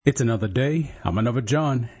It's another day. I'm another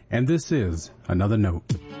John, and this is Another Note.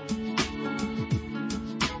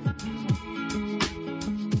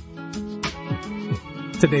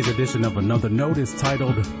 Today's edition of Another Note is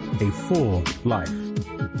titled A Full Life.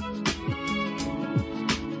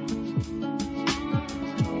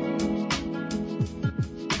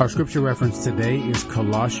 Our scripture reference today is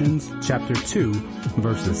Colossians chapter 2,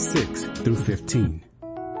 verses 6 through 15.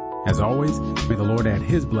 As always, may the Lord add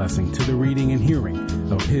His blessing to the reading and hearing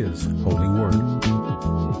of His holy word.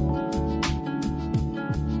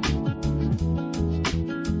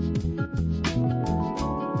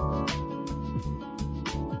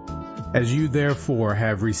 As you therefore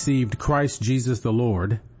have received Christ Jesus the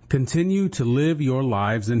Lord, continue to live your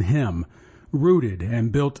lives in Him, rooted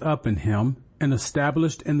and built up in Him, and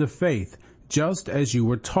established in the faith, just as you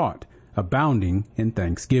were taught, abounding in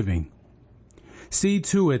thanksgiving. See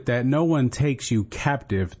to it that no one takes you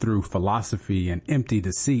captive through philosophy and empty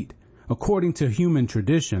deceit, according to human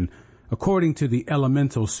tradition, according to the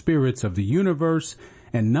elemental spirits of the universe,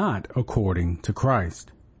 and not according to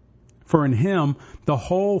Christ. For in Him the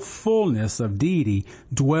whole fullness of deity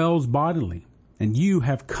dwells bodily, and you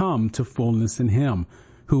have come to fullness in Him,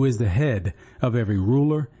 who is the head of every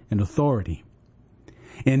ruler and authority.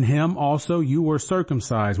 In Him also you were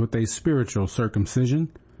circumcised with a spiritual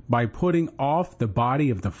circumcision, by putting off the body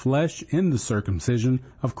of the flesh in the circumcision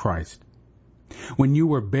of Christ. When you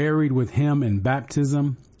were buried with Him in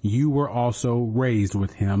baptism, you were also raised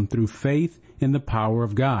with Him through faith in the power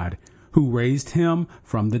of God, who raised Him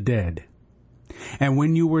from the dead. And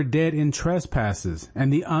when you were dead in trespasses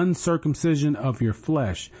and the uncircumcision of your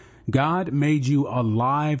flesh, God made you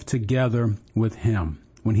alive together with Him,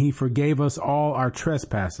 when He forgave us all our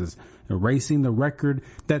trespasses, erasing the record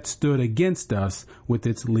that stood against us with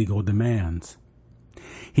its legal demands.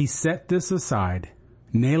 He set this aside,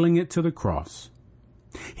 nailing it to the cross.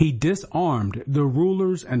 He disarmed the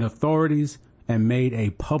rulers and authorities and made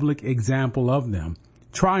a public example of them,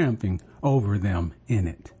 triumphing over them in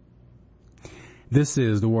it. This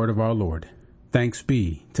is the word of our Lord. Thanks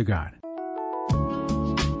be to God.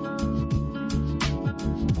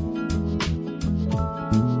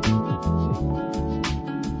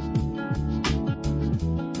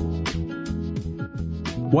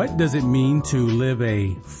 What does it mean to live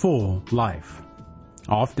a full life?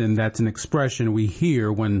 Often that's an expression we hear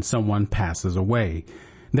when someone passes away.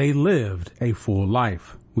 They lived a full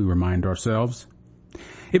life, we remind ourselves.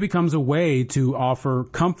 It becomes a way to offer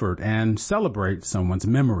comfort and celebrate someone's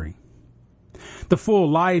memory. The full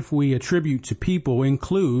life we attribute to people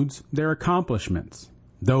includes their accomplishments.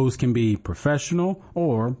 Those can be professional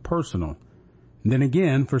or personal. Then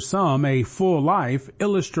again, for some, a full life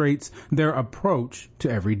illustrates their approach to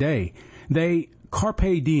every day. They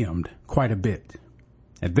carpe diemed quite a bit.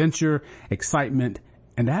 Adventure, excitement,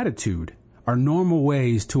 and attitude are normal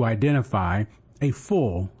ways to identify a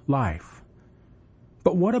full life.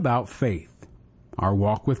 But what about faith, our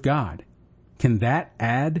walk with God? Can that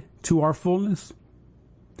add to our fullness?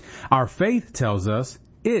 Our faith tells us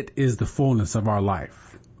it is the fullness of our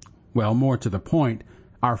life. Well, more to the point,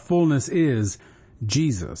 our fullness is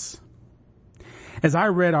Jesus. As I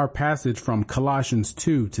read our passage from Colossians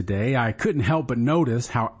 2 today, I couldn't help but notice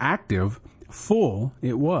how active, full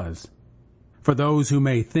it was. For those who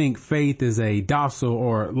may think faith is a docile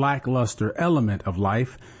or lackluster element of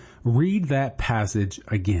life, read that passage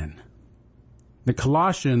again. The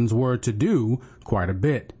Colossians were to do quite a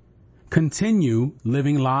bit. Continue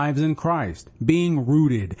living lives in Christ, being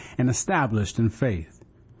rooted and established in faith.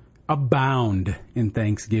 Abound in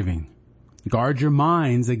thanksgiving. Guard your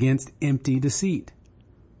minds against empty deceit.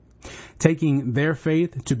 Taking their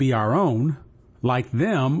faith to be our own, like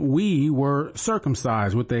them, we were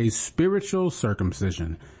circumcised with a spiritual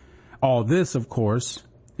circumcision. All this, of course,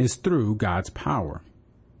 is through God's power.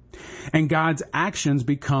 And God's actions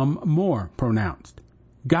become more pronounced.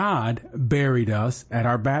 God buried us at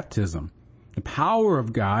our baptism. The power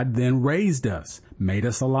of God then raised us, made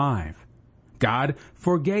us alive. God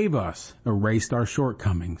forgave us, erased our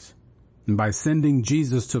shortcomings. And by sending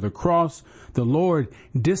Jesus to the cross, the Lord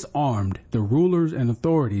disarmed the rulers and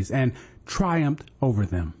authorities and triumphed over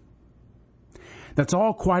them. That's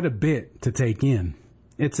all quite a bit to take in.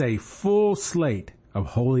 It's a full slate of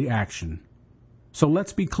holy action. So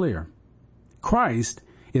let's be clear. Christ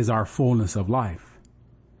is our fullness of life.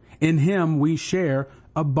 In Him we share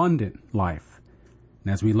abundant life.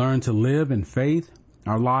 And as we learn to live in faith,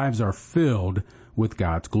 our lives are filled with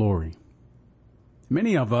God's glory.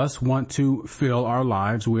 Many of us want to fill our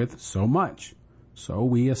lives with so much, so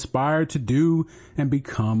we aspire to do and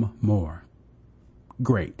become more.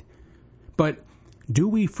 Great. But do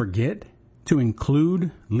we forget to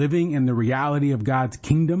include living in the reality of God's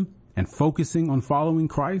kingdom and focusing on following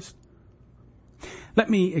Christ? Let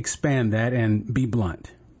me expand that and be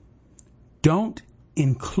blunt. Don't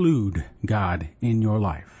include God in your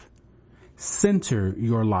life. Center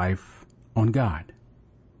your life on God.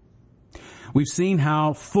 We've seen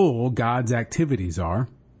how full God's activities are,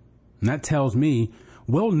 and that tells me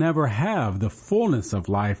we'll never have the fullness of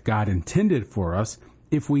life God intended for us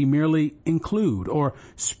if we merely include or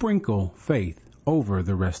sprinkle faith over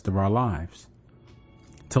the rest of our lives.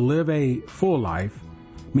 To live a full life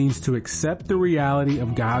means to accept the reality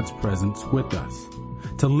of God's presence with us,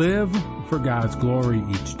 to live for God's glory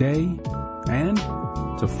each day, and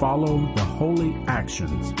to follow the holy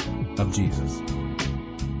actions of Jesus.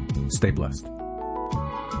 Stay blessed.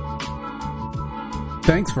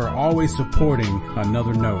 Thanks for always supporting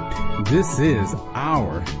Another Note. This is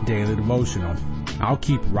our daily devotional. I'll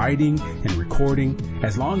keep writing and recording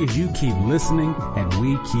as long as you keep listening and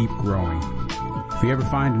we keep growing. If you ever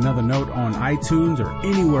find Another Note on iTunes or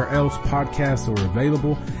anywhere else podcasts are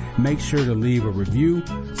available, make sure to leave a review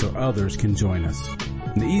so others can join us.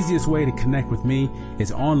 And the easiest way to connect with me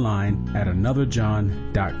is online at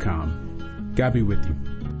anotherjohn.com. God be with you.